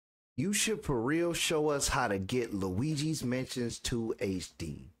You should for real show us how to get Luigi's Mansions 2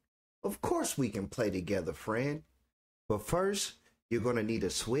 HD. Of course we can play together, friend. But first, you're gonna need a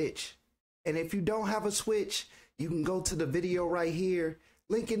Switch. And if you don't have a Switch, you can go to the video right here,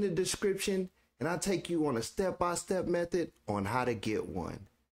 link in the description, and I'll take you on a step-by-step method on how to get one.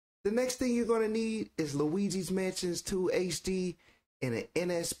 The next thing you're gonna need is Luigi's Mansions 2 HD in an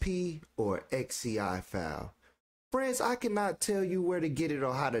NSP or XCI file. Friends, I cannot tell you where to get it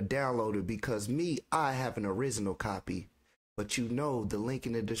or how to download it because I have an original copy. But you know the link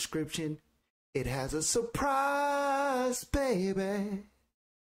in the description, it has a surprise, baby.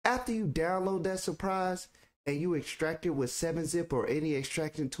 After you download that surprise and you extract it with 7-zip or any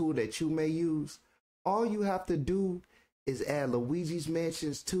extraction tool that you may use, all you have to do is add Luigi's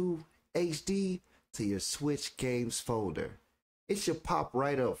Mansions 2 HD to your Switch Games folder. It should pop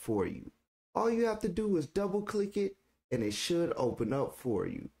right up for you. All you have to do is double click it and it should open up for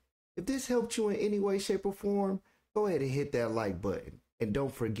you. If this helped you in any way, shape, or form, go ahead and hit that like button. And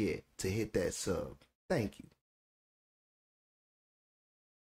don't forget to hit that sub. Thank you.